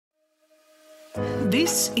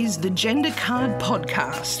This is the Gender Card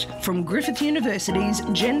podcast from Griffith University's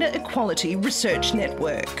Gender Equality Research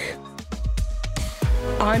Network.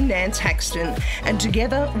 I'm Nance Haxton, and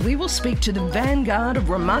together we will speak to the vanguard of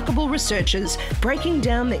remarkable researchers breaking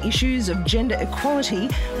down the issues of gender equality,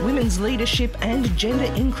 women's leadership and gender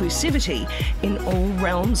inclusivity in all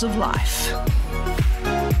realms of life.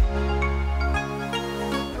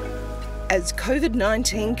 As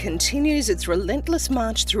COVID-19 continues its relentless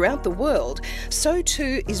march throughout the world, so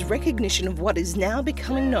too is recognition of what is now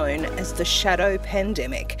becoming known as the shadow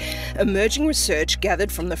pandemic. Emerging research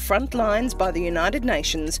gathered from the front lines by the United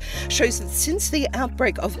Nations shows that since the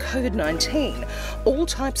outbreak of COVID-19, all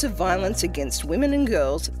types of violence against women and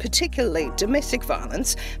girls, particularly domestic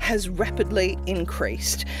violence, has rapidly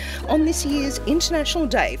increased. On this year's International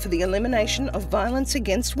Day for the Elimination of Violence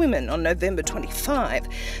Against Women on November 25,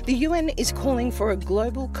 the UN is calling for a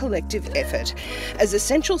global collective effort as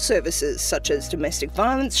essential services such as domestic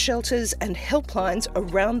violence shelters and helplines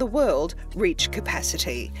around the world reach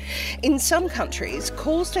capacity. In some countries,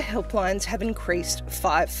 calls to helplines have increased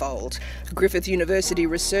fivefold. Griffith University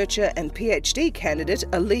researcher and PhD candidate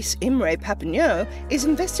Elise Imray Papineau is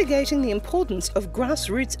investigating the importance of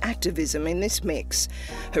grassroots activism in this mix.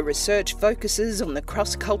 Her research focuses on the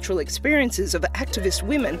cross-cultural experiences of activist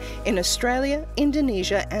women in Australia,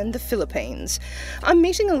 Indonesia and the Philippines. I'm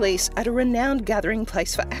meeting Elise at a renowned gathering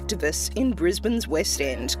place for activists in Brisbane's West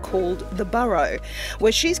End called The Burrow,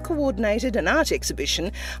 where she's coordinated an art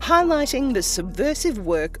exhibition highlighting the subversive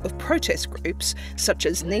work of protest groups such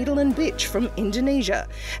as Needle and Bitch from Indonesia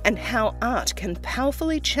and how art can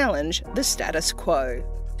powerfully challenge the status quo.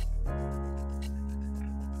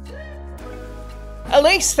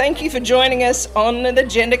 Elise, thank you for joining us on the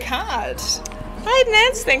Gender Card. Hi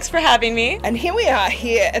Nance, thanks for having me. And here we are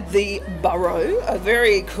here at the Burrow, a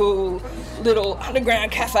very cool little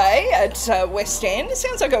underground cafe at West End. It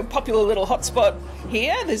sounds like a popular little hotspot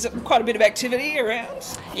here. There's quite a bit of activity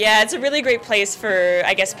around. Yeah, it's a really great place for,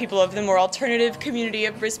 I guess, people of the more alternative community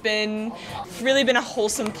of Brisbane. It's really been a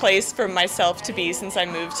wholesome place for myself to be since I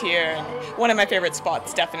moved here. And one of my favourite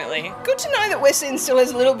spots, definitely. Good to know that West End still has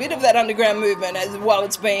a little bit of that underground movement while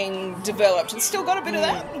it's being developed. It's still got a bit of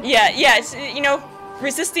that? Yeah, it's,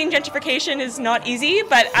 resisting gentrification is not easy,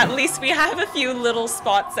 but at least we have a few little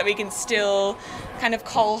spots that we can still kind of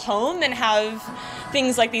call home and have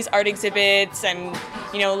things like these art exhibits and,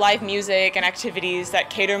 live music and activities that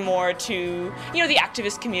cater more to, the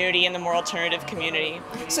activist community and the more alternative community.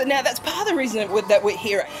 So now that's part of the reason that we're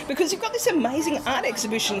here, because you've got this amazing art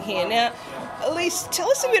exhibition here. Now, Elise, tell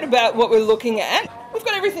us a bit about what we're looking at. We've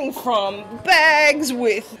got everything from bags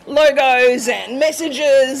with logos and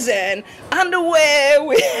messages and underwear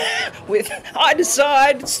with I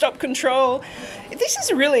decide, stop control. This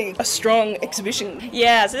is really a strong exhibition.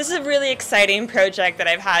 Yeah, so this is a really exciting project that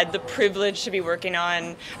I've had the privilege to be working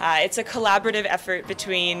on. It's a collaborative effort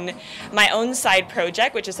between my own side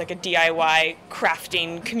project, which is like a DIY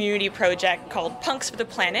crafting community project called Punks for the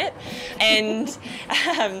Planet, and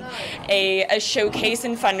a showcase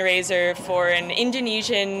and fundraiser for an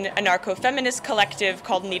Indonesian anarcho-feminist collective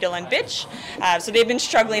called Needle and Bitch. So they've been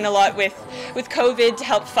struggling a lot with COVID to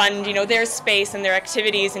help fund, their space and their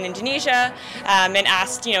activities in Indonesia. And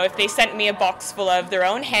asked, if they sent me a box full of their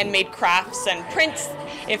own handmade crafts and prints,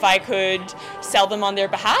 if I could sell them on their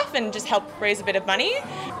behalf and just help raise a bit of money.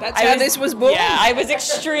 That's how this was born. Yeah, I was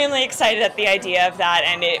extremely excited at the idea of that,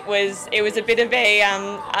 and it was a bit of a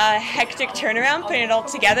hectic turnaround putting it all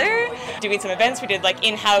together. Doing some events, we did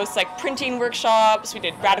in-house printing workshops, we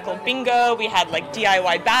did radical bingo, we had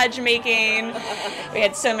DIY badge making. We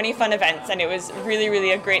had so many fun events, and it was really,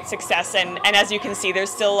 really a great success. And as you can see, there's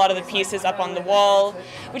still a lot of the pieces up on the wall,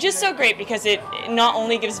 which is so great because it not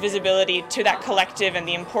only gives visibility to that collective and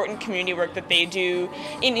the important community work that they do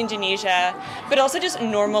in Indonesia, but also just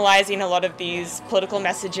normalizing a lot of these political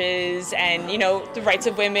messages and, the rights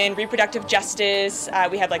of women, reproductive justice.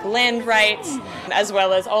 We had land rights, as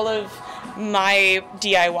well as all of my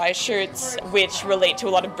DIY shirts, which relate to a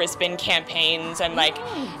lot of Brisbane campaigns and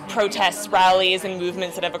protests, rallies and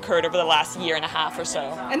movements that have occurred over the last year and a half or so.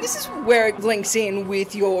 And this is where it links in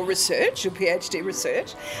with your research, your PhD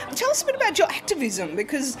research. Tell us a bit about your activism,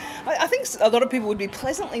 because I think a lot of people would be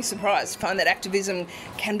pleasantly surprised to find that activism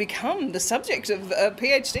can become the subject of a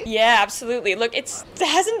PhD. Yeah, absolutely. Look, it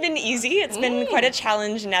hasn't been easy. It's been quite a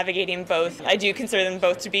challenge navigating both. I do consider them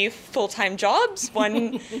both to be full-time jobs,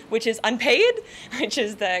 one which is unpaid, which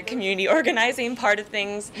is the community organizing part of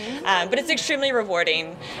things, but it's extremely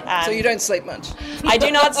rewarding. So you don't sleep much? I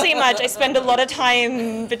do not sleep much. I spend a lot of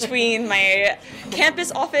time between my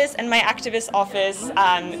campus office and my activist office,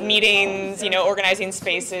 meetings, organizing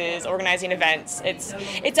spaces, organizing events. It's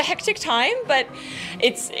a hectic time, but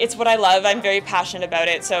it's what I love. I'm very passionate about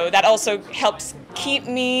it, so that also helps keep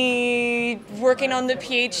me working on the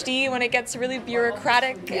PhD when it gets really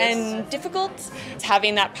bureaucratic and difficult. It's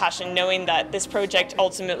having that passion, knowing that this project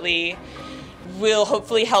ultimately will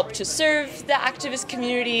hopefully help to serve the activist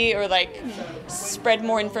community or spread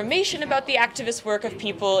more information about the activist work of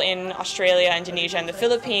people in Australia, Indonesia, and the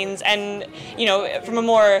Philippines. And, from a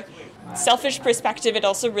more selfish perspective, it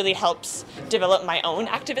also really helps develop my own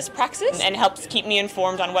activist praxis and helps keep me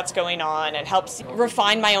informed on what's going on and helps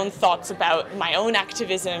refine my own thoughts about my own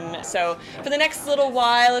activism. So for the next little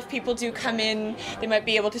while, if people do come in, they might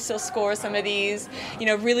be able to still score some of these,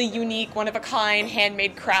 really unique, one-of-a-kind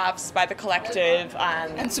handmade crafts by the collective.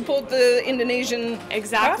 And support the Indonesian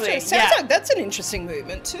Exactly. crafters. Sounds like that's an interesting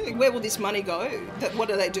movement too. Where will this money go? What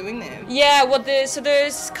are they doing there? Yeah, well,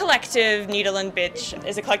 there's collective Needle and Bitch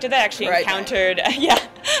is a collective that actually encountered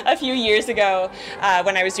a few years ago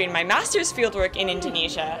when I was doing my master's fieldwork in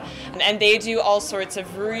Indonesia, and they do all sorts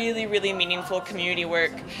of really, really meaningful community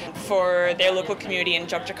work for their local community in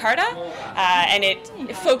Yogyakarta, and it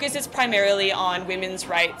focuses primarily on women's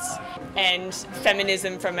rights and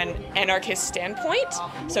feminism from an anarchist standpoint,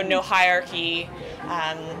 so no hierarchy,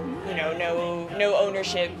 no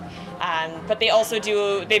ownership. But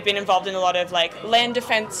they've been involved in a lot of land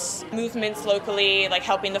defense movements locally,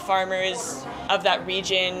 helping the farmers of that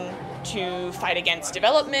region to fight against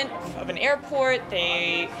development of an airport.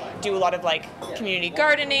 They do a lot of community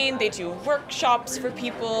gardening. They do workshops for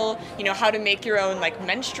people, how to make your own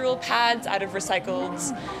menstrual pads out of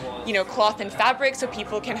recycled cloth and fabric, so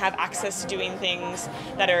people can have access to doing things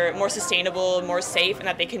that are more sustainable, more safe, and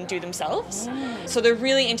that they can do themselves. So they're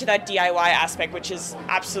really into that DIY aspect, which is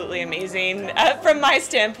absolutely amazing from my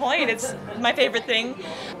standpoint. It's my favorite thing.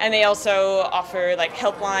 And they also offer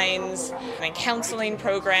helplines and counseling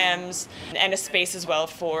programs and a space as well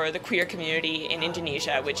for the queer community in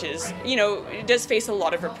Indonesia, which is, it does face a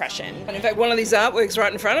lot of repression. And in fact, one of these artworks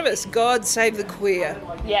right in front of us, God Save the Queer.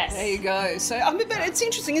 Yes. There you go. So, but it's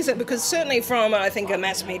interesting, isn't it? Because certainly from, I think, a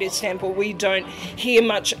mass media standpoint, we don't hear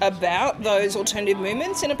much about those alternative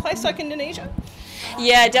movements in a place like Indonesia.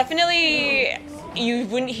 Yeah, definitely. You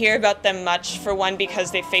wouldn't hear about them much, for one,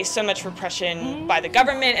 because they face so much repression by the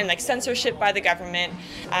government and censorship by the government,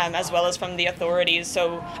 as well as from the authorities.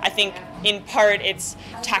 So I think in part it's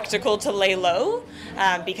tactical to lay low,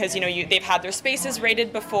 because they've had their spaces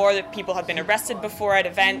raided before, that people have been arrested before at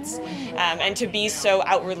events, and to be so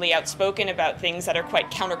outwardly outspoken about things that are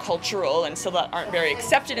quite countercultural and still aren't very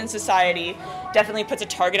accepted in society definitely puts a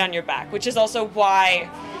target on your back, which is also why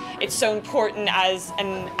it's so important as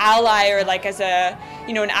an ally or as a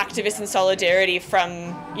an activist in solidarity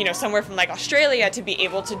from somewhere from Australia to be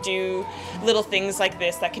able to do little things like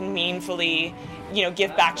this that can meaningfully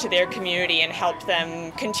give back to their community and help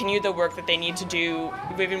them continue the work that they need to do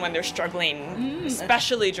even when they're struggling,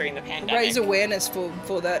 especially during the pandemic. Raise awareness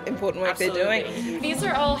for that important work Absolutely. They're doing. These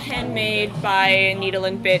are all handmade by Needle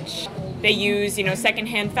and Bitch. They use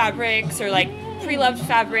secondhand fabrics or pre-loved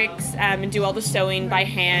fabrics and do all the sewing by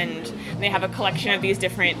hand. They have a collection of these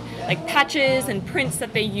different patches and prints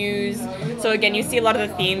that they use. So again, you see a lot of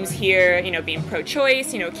the themes here, being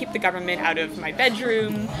pro-choice, keep the government out of my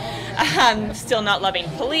bedroom, still not loving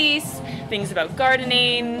police, things about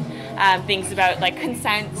gardening, things about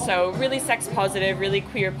consent. So really sex positive, really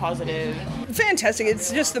queer positive. Fantastic.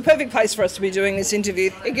 It's just the perfect place for us to be doing this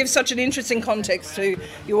interview. It gives such an interesting context to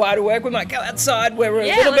your wider work. We might go outside. We're a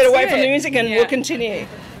little bit away from the music and we'll continue.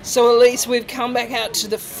 So Elise, we've come back out to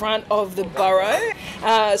the front of the borough,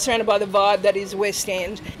 surrounded by the vibe that is West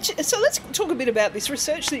End. So let's talk a bit about this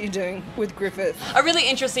research that you're doing with Griffith. A really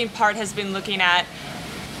interesting part has been looking at,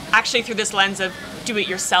 actually through this lens of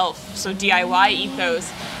do-it-yourself, so DIY ethos,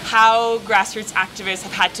 how grassroots activists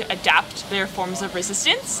have had to adapt their forms of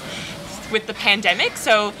resistance with the pandemic.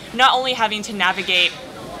 So not only having to navigate,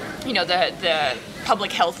 the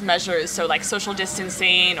public health measures, so social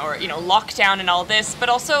distancing or lockdown and all this, but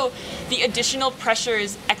also the additional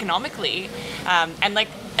pressures economically and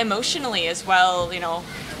emotionally as well.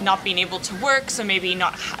 Not being able to work, so maybe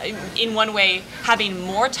not in one way having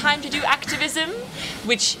more time to do activism,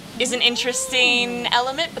 which is an interesting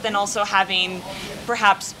element, but then also having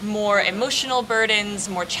perhaps more emotional burdens,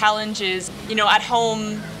 more challenges. At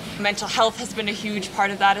home, mental health has been a huge part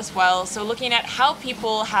of that as well. So looking at how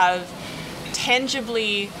people have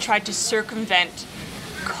tangibly tried to circumvent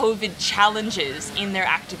COVID challenges in their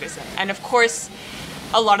activism. And of course,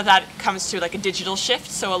 a lot of that comes through like a digital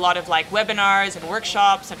shift. So a lot of like webinars and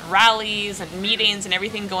workshops and rallies and meetings and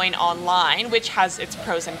everything going online, which has its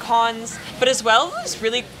pros and cons. But as well, there's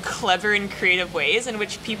really clever and creative ways in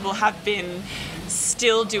which people have been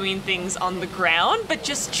still doing things on the ground, but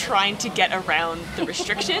just trying to get around the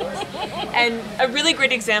restrictions. And a really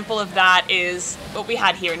great example of that is what we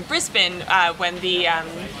had here in Brisbane when the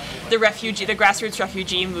grassroots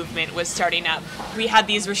refugee movement was starting up. We had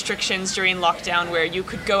these restrictions during lockdown where you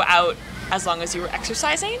could go out as long as you were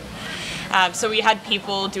exercising. So we had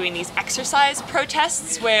people doing these exercise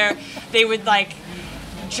protests where they would like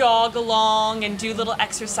jog along and do little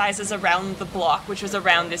exercises around the block, which was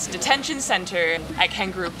around this detention center at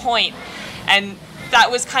Kangaroo Point. And that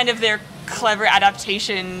was kind of their clever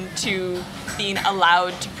adaptation to being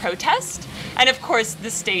allowed to protest. And of course, the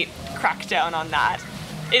state cracked down on that.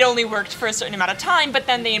 It only worked for a certain amount of time, but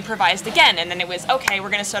then they improvised again. And then it was, okay,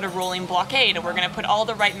 we're going to start a rolling blockade and we're going to put all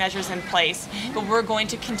the right measures in place, but we're going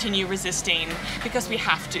to continue resisting because we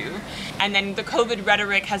have to. And then the COVID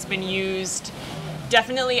rhetoric has been used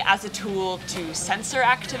definitely as a tool to censor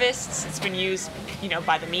activists. It's been used,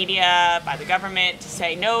 by the media, by the government to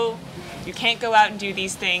say, no, you can't go out and do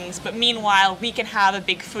these things. But meanwhile, we can have a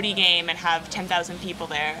big footy game and have 10,000 people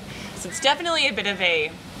there. So it's definitely a bit of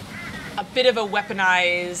a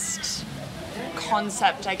weaponized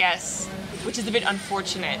concept, I guess, which is a bit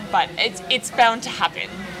unfortunate, but it's bound to happen.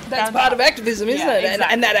 That's part of activism, isn't it? Exactly.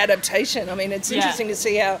 And that adaptation. I mean, it's interesting to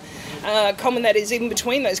see how common that is, even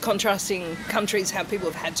between those contrasting countries, how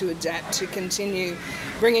people have had to adapt to continue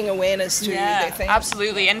bringing awareness to their things.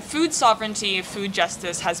 Absolutely. And food sovereignty, food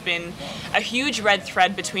justice has been a huge red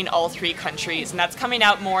thread between all three countries, and that's coming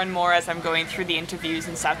out more and more as I'm going through the interviews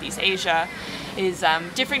in Southeast Asia, is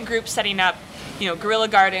different groups setting up guerrilla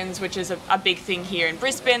gardens, which is a big thing here in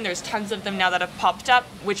Brisbane. There's tons of them now that have popped up,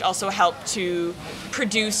 which also help to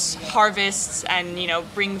produce harvests and,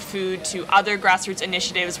 bring food to other grassroots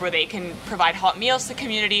initiatives where they can provide hot meals to the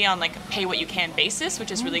community on like a pay what you can basis, which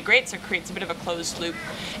is really great. So it creates a bit of a closed loop.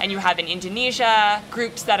 And you have in Indonesia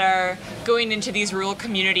groups that are going into these rural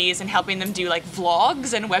communities and helping them do like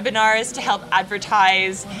vlogs and webinars to help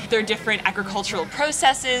advertise their different agricultural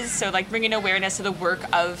processes. So like bringing awareness to the work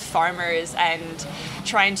of farmers and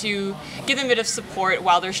trying to give them a bit of support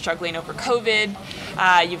while they're struggling over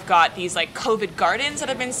COVID. You've got these like COVID gardens that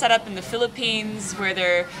have been set up in the Philippines where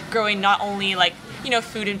they're growing not only like,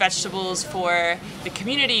 food and vegetables for the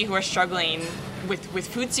community who are struggling with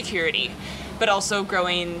food security, but also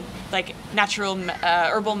growing like natural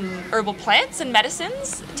herbal plants and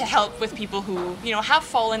medicines to help with people who, have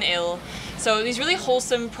fallen ill. So these really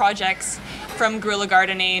wholesome projects, from guerrilla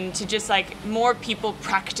gardening to just like more people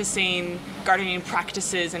practicing gardening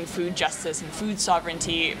practices and food justice and food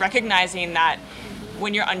sovereignty, recognizing that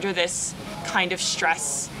when you're under this kind of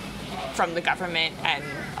stress from the government and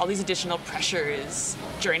all these additional pressures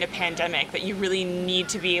during a pandemic, that you really need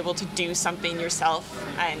to be able to do something yourself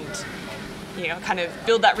and kind of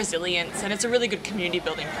build that resilience. And it's a really good community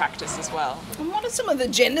building practice as well. And what are some of the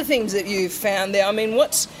gender themes that you've found there? I mean,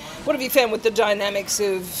 what have you found with the dynamics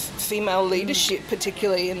of female leadership,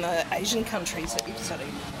 particularly in the Asian countries that you've studied?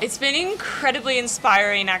 It's been incredibly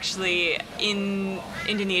inspiring, actually, in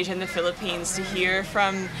Indonesia and the Philippines to hear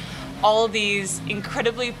from all these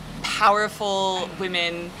incredibly powerful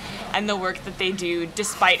women and the work that they do,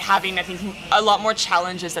 despite having, I think, a lot more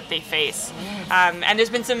challenges that they face. And there's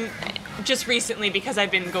been some, just recently, because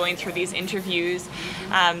I've been going through these interviews,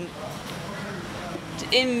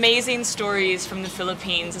 amazing stories from the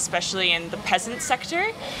Philippines, especially in the peasant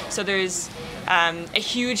sector. So there's a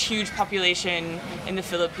huge population in the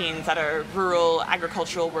Philippines that are rural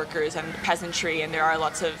agricultural workers and peasantry, and there are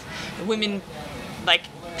lots of women, like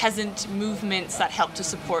peasant movements that help to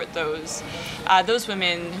support those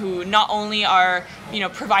women who not only are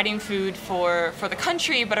providing food for the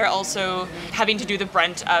country, but are also having to do the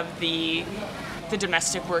brunt of the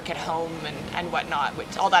domestic work at home and whatnot,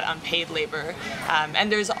 with all that unpaid labor.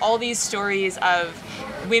 And there's all these stories of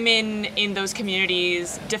women in those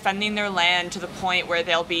communities defending their land to the point where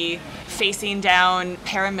they'll be facing down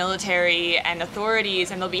paramilitary and authorities,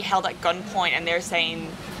 and they'll be held at gunpoint, and they're saying,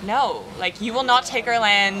 no, like, you will not take our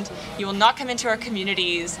land, you will not come into our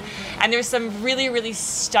communities. And there's some really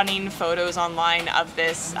stunning photos online of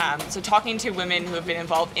this. So talking to women who have been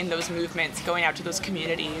involved in those movements, going out to those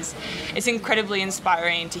communities, it's incredibly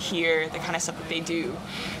inspiring to hear the kind of stuff that they do.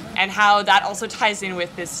 And how that also ties in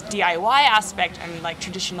with this DIY aspect and like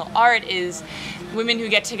traditional art is women who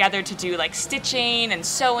get together to do like stitching and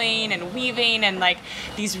sewing and weaving and like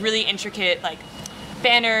these really intricate like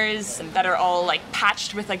banners that are all like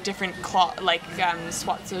patched with like different cloth, like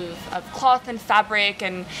swats of cloth and fabric,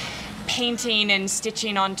 and painting and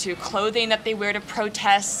stitching onto clothing that they wear to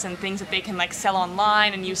protests, and things that they can like sell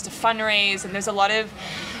online and use to fundraise. And there's a lot of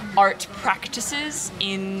art practices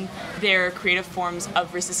in their creative forms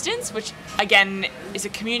of resistance, which again is a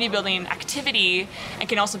community building activity and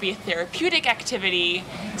can also be a therapeutic activity,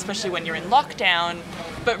 especially when you're in lockdown,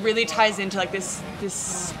 but really ties into like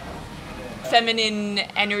this feminine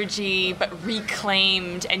energy, but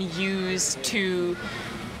reclaimed and used to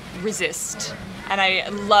resist. And I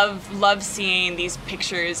love seeing these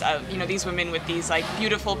pictures of, you know, these women with these like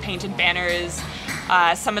beautiful painted banners,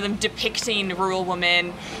 some of them depicting rural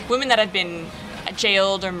women that have been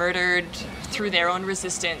jailed or murdered through their own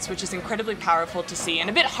resistance, which is incredibly powerful to see and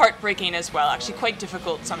a bit heartbreaking as well. Actually quite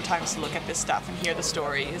difficult sometimes to look at this stuff and hear the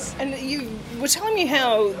stories. And you were telling me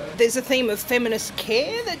how there's a theme of feminist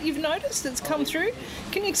care that you've noticed that's come through.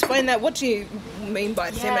 Can you explain that? What do you mean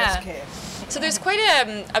by feminist care? So there's quite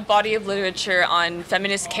a body of literature on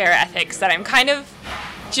feminist care ethics that I'm kind of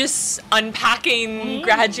just unpacking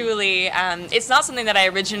gradually. It's not something that I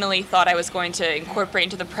originally thought I was going to incorporate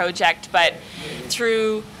into the project, but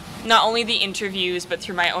through not only the interviews, but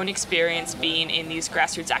through my own experience being in these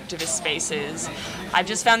grassroots activist spaces, I've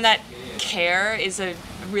just found that care is a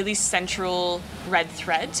really central red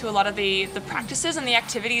thread to a lot of the practices and the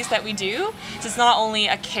activities that we do. So it's not only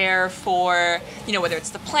a care for, you know, whether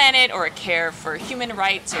it's the planet or a care for human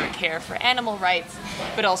rights or a care for animal rights,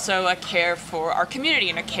 but also a care for our community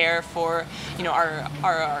and a care for, you know,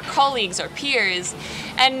 our colleagues, our peers.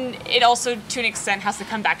 And it also, to an extent, has to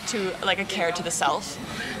come back to like a care to the self.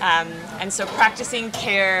 And so practicing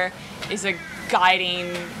care is a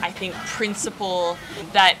guiding, I think, principle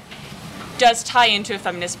that does tie into a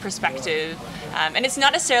feminist perspective. And it's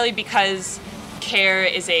not necessarily because care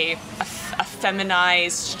is a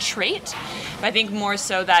feminized trait, but I think more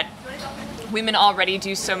so that women already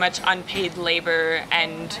do so much unpaid labor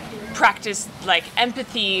and practice like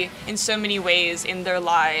empathy in so many ways in their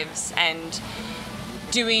lives, and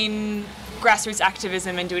doing grassroots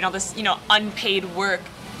activism and doing all this, you know, unpaid work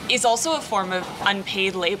is also a form of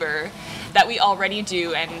unpaid labor that we already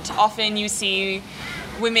do. And often you see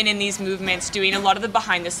women in these movements doing a lot of the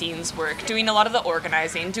behind the scenes work, doing a lot of the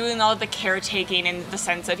organizing, doing all of the caretaking in the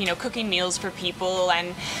sense of, you know, cooking meals for people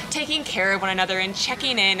and taking care of one another and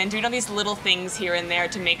checking in and doing all these little things here and there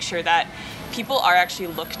to make sure that people are actually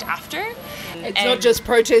looked after. It's not just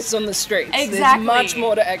protests on the streets. Exactly. There's much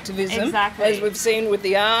more to activism, exactly, as we've seen with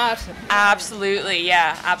the art. Absolutely,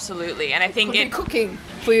 yeah, absolutely. And I think cooking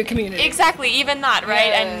for your community. Exactly, even that, right?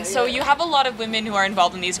 Yeah, and so you have a lot of women who are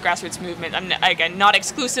involved in these grassroots movements. Again, not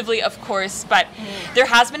exclusively, of course, but there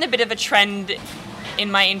has been a bit of a trend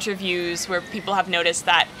in my interviews where people have noticed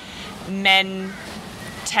that men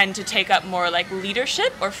tend to take up more like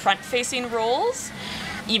leadership or front-facing roles,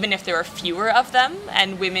 even if there are fewer of them,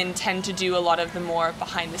 and women tend to do a lot of the more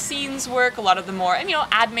behind-the-scenes work, a lot of the more, you know,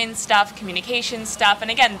 admin stuff, communication stuff,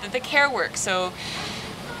 and again, the care work. So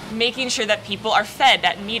making sure that people are fed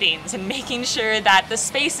at meetings, and making sure that the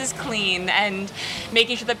space is clean, and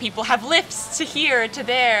making sure that people have lifts to here, to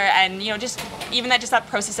there, and, you know, just even that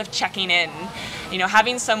process of checking in. You know,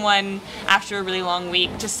 having someone after a really long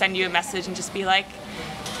week just send you a message and just be like,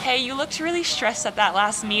 hey, you looked really stressed at that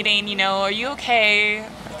last meeting, you know, are you okay?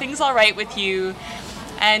 Are things all right with you?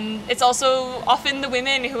 And it's also often the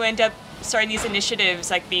women who end up starting these initiatives,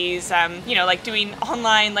 like these, you know, like doing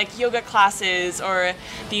online like yoga classes or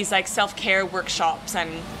these like self-care workshops. And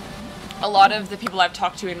a lot of the people I've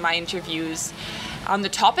talked to in my interviews on the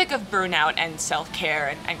topic of burnout and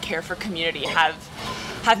self-care and care for community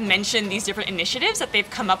have mentioned these different initiatives that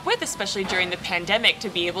they've come up with, especially during the pandemic, to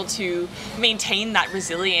be able to maintain that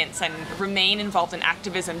resilience and remain involved in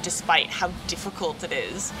activism despite how difficult it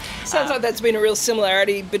is. Sounds like that's been a real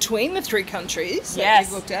similarity between the three countries that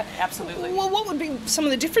you've looked at. Absolutely. Well, what would be some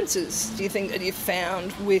of the differences, do you think, that you've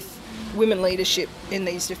found with women leadership in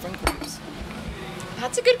these different groups?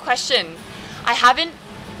 That's a good question. I haven't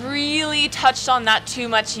really touched on that too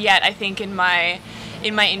much yet, I think, in my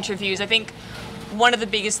interviews. I think one of the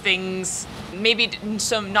biggest things, maybe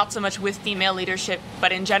not so much with female leadership,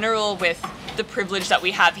 but in general with the privilege that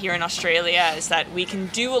we have here in Australia, is that we can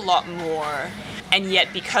do a lot more. And yet,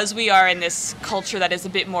 because we are in this culture that is a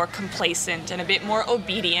bit more complacent and a bit more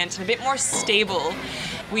obedient and a bit more stable,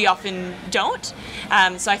 we often don't.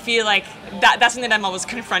 So I feel like that's something that I'm always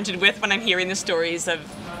confronted with when I'm hearing the stories of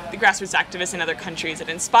the grassroots activists in other countries. It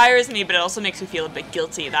inspires me, but it also makes me feel a bit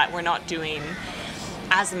guilty that we're not doing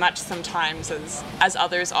as much sometimes as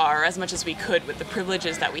others are, as much as we could with the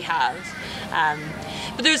privileges that we have.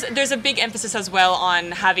 But there's a big emphasis as well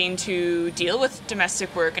on having to deal with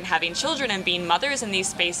domestic work and having children and being mothers in these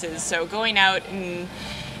spaces. So going out in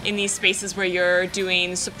these spaces where you're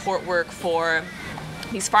doing support work for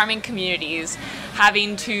these farming communities,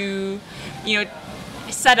 having to,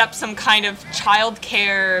 set up some kind of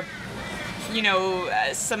childcare,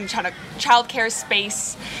 some kind of childcare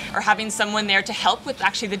space, or having someone there to help with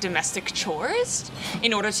actually the domestic chores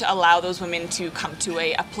in order to allow those women to come to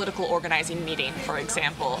a political organizing meeting, for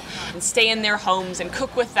example, and stay in their homes and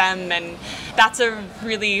cook with them. And that's a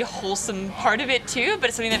really wholesome part of it too, but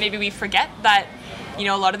it's something that maybe we forget, that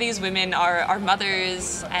a lot of these women are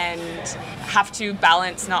mothers and have to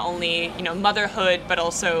balance not only, motherhood, but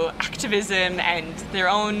also activism and their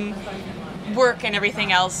own work and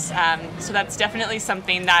everything else. So that's definitely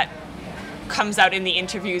something that comes out in the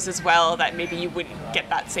interviews as well, that maybe you wouldn't get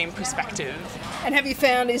that same perspective. And have you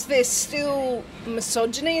found, is there still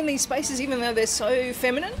misogyny in these spaces, even though they're so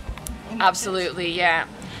feminine? Absolutely, yeah.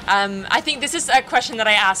 I think this is a question that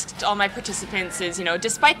I asked all my participants is,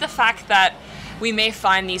 despite the fact that we may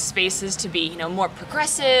find these spaces to be, more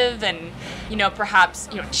progressive and, perhaps,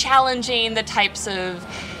 challenging the types of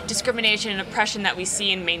discrimination and oppression that we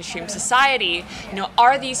see in mainstream society,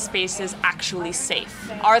 are these spaces actually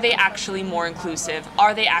safe? Are they actually more inclusive?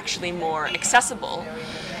 Are they actually more accessible?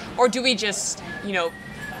 Or do we just,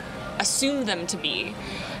 assume them to be?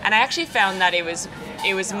 And I actually found that it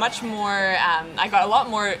was much more, I got a lot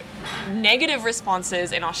more negative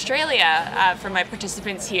responses in Australia from my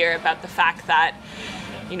participants here about the fact that,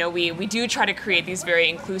 we do try to create these very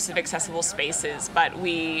inclusive, accessible spaces, but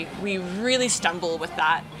we really stumble with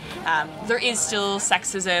that. There is still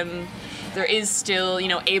sexism, there is still,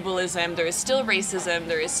 ableism, there is still racism,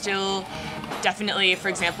 there is still definitely, for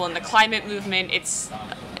example, in the climate movement, it's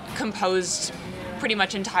composed pretty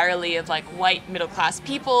much entirely of white middle-class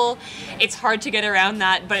people. It's hard to get around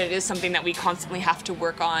that, but it is something that we constantly have to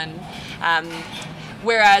work on.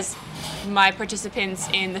 Whereas my participants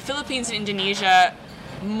in the Philippines and Indonesia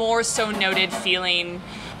more so noted feeling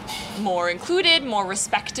more included, more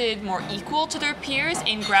respected, more equal to their peers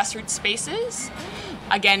in grassroots spaces.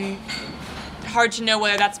 Again, hard to know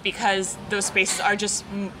whether that's because those spaces are just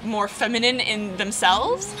more feminine in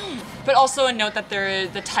themselves, but also a note that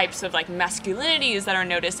the types of masculinities that are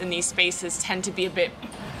noticed in these spaces tend to be a bit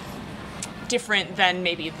different than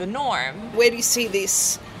maybe the norm. Where do you see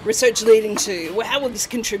this research leading to? Well, how will this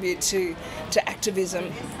contribute to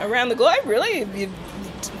activism around the globe, really? Have you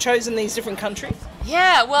chosen these different countries?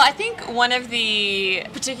 Yeah, well, I think one of the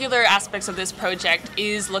particular aspects of this project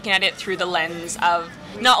is looking at it through the lens of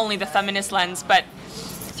not only the feminist lens, but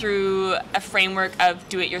through a framework of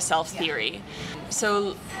do-it-yourself theory.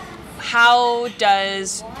 So how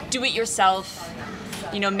does do-it-yourself,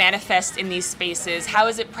 manifest in these spaces? How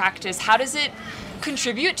is it practiced? How does it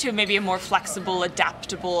contribute to maybe a more flexible,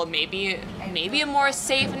 adaptable, maybe a more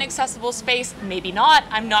safe and accessible space? Maybe not.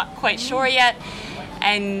 I'm not quite sure yet.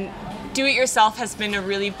 And do-it-yourself has been a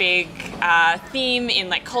really big theme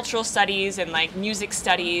in cultural studies and music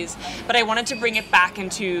studies, but I wanted to bring it back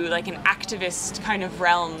into an activist kind of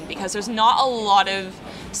realm, because there's not a lot of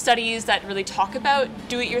studies that really talk about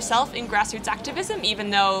do-it-yourself in grassroots activism, even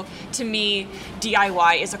though to me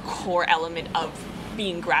DIY is a core element of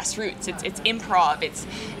being grassroots. It's improv, it's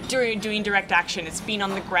doing direct action, it's being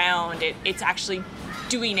on the ground, it's actually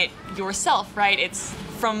doing it yourself, right? It's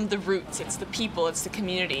from the roots, it's the people, it's the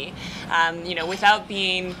community, without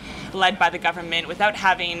being led by the government, without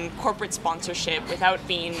having corporate sponsorship, without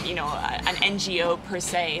being, an NGO per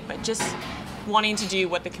se, but just wanting to do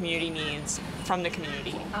what the community needs from the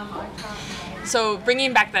community. So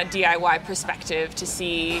bringing back that DIY perspective to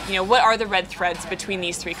see, what are the red threads between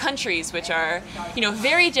these three countries, which are,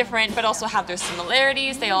 very different, but also have their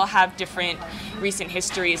similarities. They all have different recent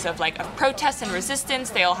histories of protests and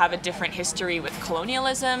resistance. They all have a different history with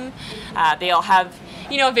colonialism. They all have,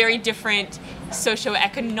 very different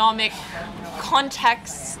socioeconomic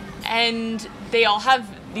contexts, and they all have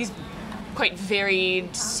these quite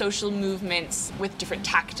varied social movements with different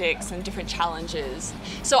tactics and different challenges.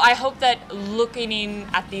 So I hope that looking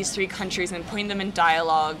at these three countries and putting them in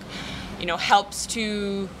dialogue, helps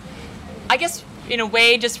to, I guess, in a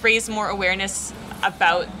way, just raise more awareness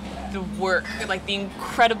about the work, the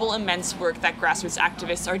incredible, immense work that grassroots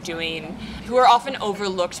activists are doing, who are often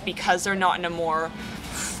overlooked because they're not in a more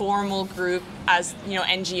formal group as, you know,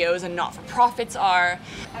 NGOs and not-for-profits are,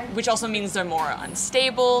 which also means they're more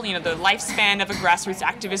unstable. You know, the lifespan of a grassroots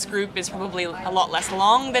activist group is probably a lot less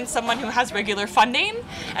long than someone who has regular funding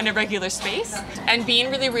and a regular space. And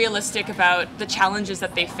being really realistic about the challenges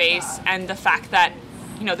that they face and the fact that,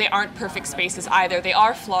 you know, they aren't perfect spaces either. They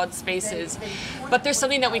are flawed spaces, but there's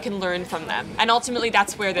something that we can learn from them. And ultimately,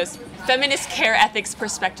 that's where this feminist care ethics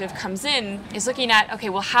perspective comes in, is looking at, okay,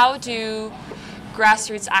 well, how do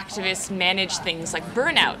grassroots activists manage things like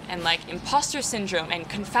burnout and like imposter syndrome and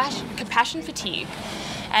compassion fatigue?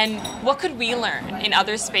 And what could we learn in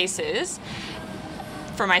other spaces,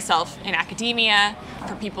 for myself in academia,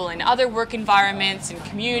 for people in other work environments, in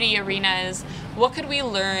community arenas? What could we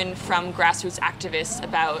learn from grassroots activists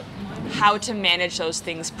about how to manage those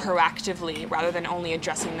things proactively rather than only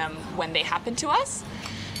addressing them when they happen to us?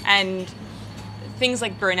 And things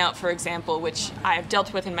like burnout, for example, which I have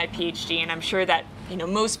dealt with in my PhD, and I'm sure that, you know,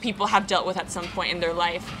 most people have dealt with at some point in their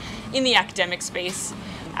life in the academic space,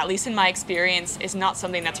 at least in my experience, is not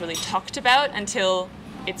something that's really talked about until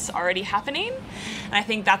it's already happening. And I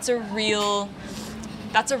think that's a real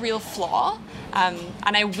flaw.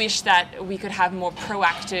 And I wish that we could have more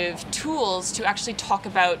proactive tools to actually talk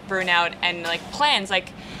about burnout and like plans,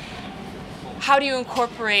 like how do you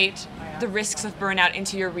incorporate the risks of burnout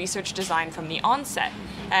into your research design from the onset?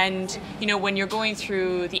 And, you know, when you're going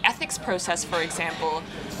through the ethics process, for example,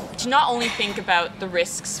 to not only think about the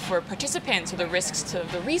risks for participants or the risks to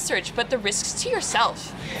the research, but the risks to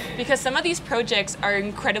yourself. Because some of these projects are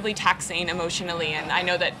incredibly taxing emotionally, and I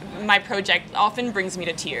know that my project often brings me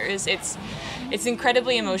to tears. It's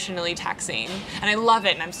incredibly emotionally taxing, and I love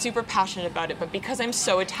it, and I'm super passionate about it, but because I'm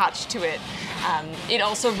so attached to it, it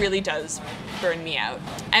also really does burn me out.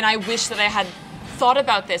 And I wish that I had thought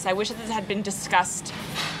about this. I wish that this had been discussed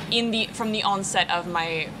from the onset of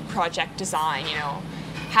my project design. You know,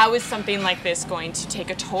 how is something like this going to take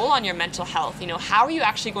a toll on your mental health? You know, how are you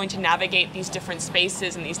actually going to navigate these different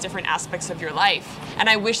spaces and these different aspects of your life? And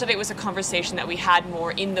I wish that it was a conversation that we had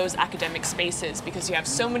more in those academic spaces, because you have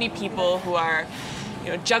so many people who are,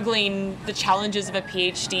 you know, juggling the challenges of a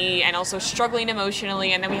PhD and also struggling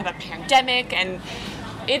emotionally, and then we have a pandemic, and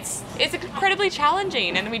it's incredibly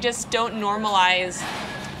challenging, and we just don't normalize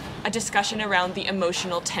a discussion around the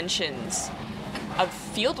emotional tensions of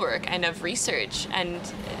fieldwork and of research. And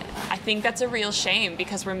I think that's a real shame,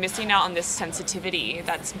 because we're missing out on this sensitivity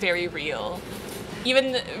that's very real.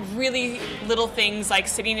 Even really little things like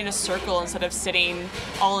sitting in a circle instead of sitting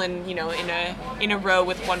all in, you know, in a row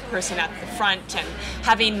with one person at the front, and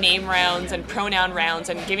having name rounds and pronoun rounds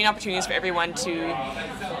and giving opportunities for everyone to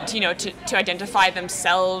identify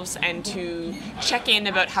themselves and to check in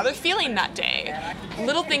about how they're feeling that day.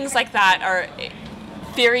 Little things like that are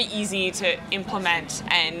very easy to implement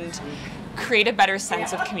and create a better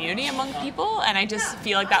sense of community among people, and I just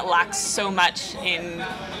feel like that lacks so much in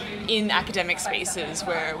academic spaces,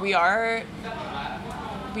 where we are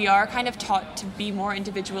kind of taught to be more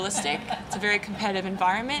individualistic. It's a very competitive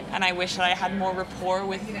environment, and I wish that I had more rapport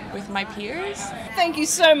with my peers. Thank you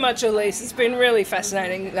so much, Elise. It's been really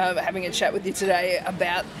fascinating having a chat with you today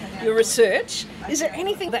about your research. Is there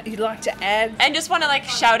anything that you'd like to add? And just want to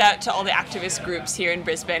shout out to all the activist groups here in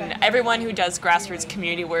Brisbane, everyone who does grassroots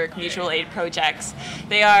community work, mutual aid projects.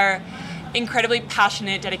 They are incredibly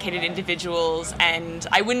passionate, dedicated individuals, and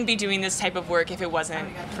I wouldn't be doing this type of work if it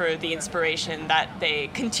wasn't for the inspiration that they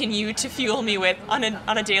continue to fuel me with on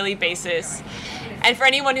a daily basis. And for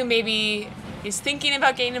anyone who maybe is thinking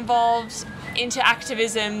about getting involved into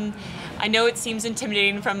activism, I know it seems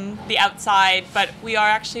intimidating from the outside, but we are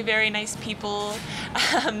actually very nice people.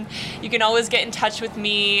 You can always get in touch with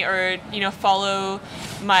me, or follow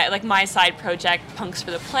my side project, Punks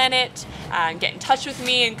for the Planet. Get in touch with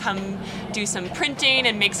me and come do some printing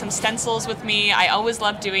and make some stencils with me. I always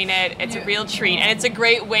love doing it. It's a real treat, and it's a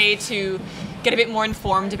great way to get a bit more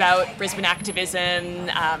informed about Brisbane activism,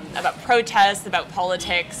 about protests, about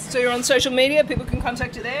politics. So you're on social media? People can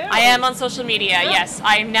contact you there? I am on social media, yes.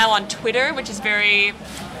 I am now on Twitter, which is very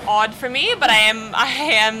odd for me, but I've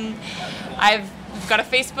got a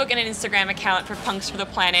Facebook and an Instagram account for Punks for the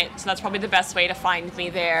Planet, so that's probably the best way to find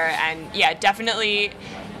me there. And yeah, definitely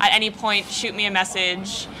at any point shoot me a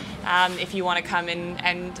message if you want to come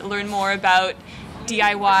and learn more about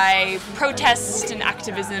DIY protest and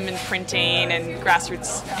activism and printing and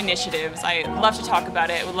grassroots initiatives. I love to talk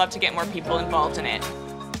about it. I would love to get more people involved in it.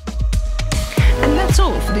 And that's that's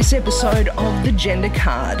all for this episode of The Gender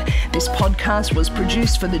Card. This podcast was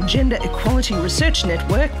produced for the Gender Equality Research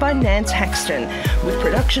Network by Nance Haxton, with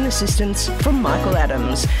production assistance from Michael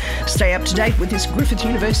Adams. Stay up to date with this Griffith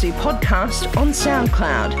University podcast on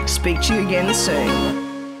SoundCloud. Speak to you again soon.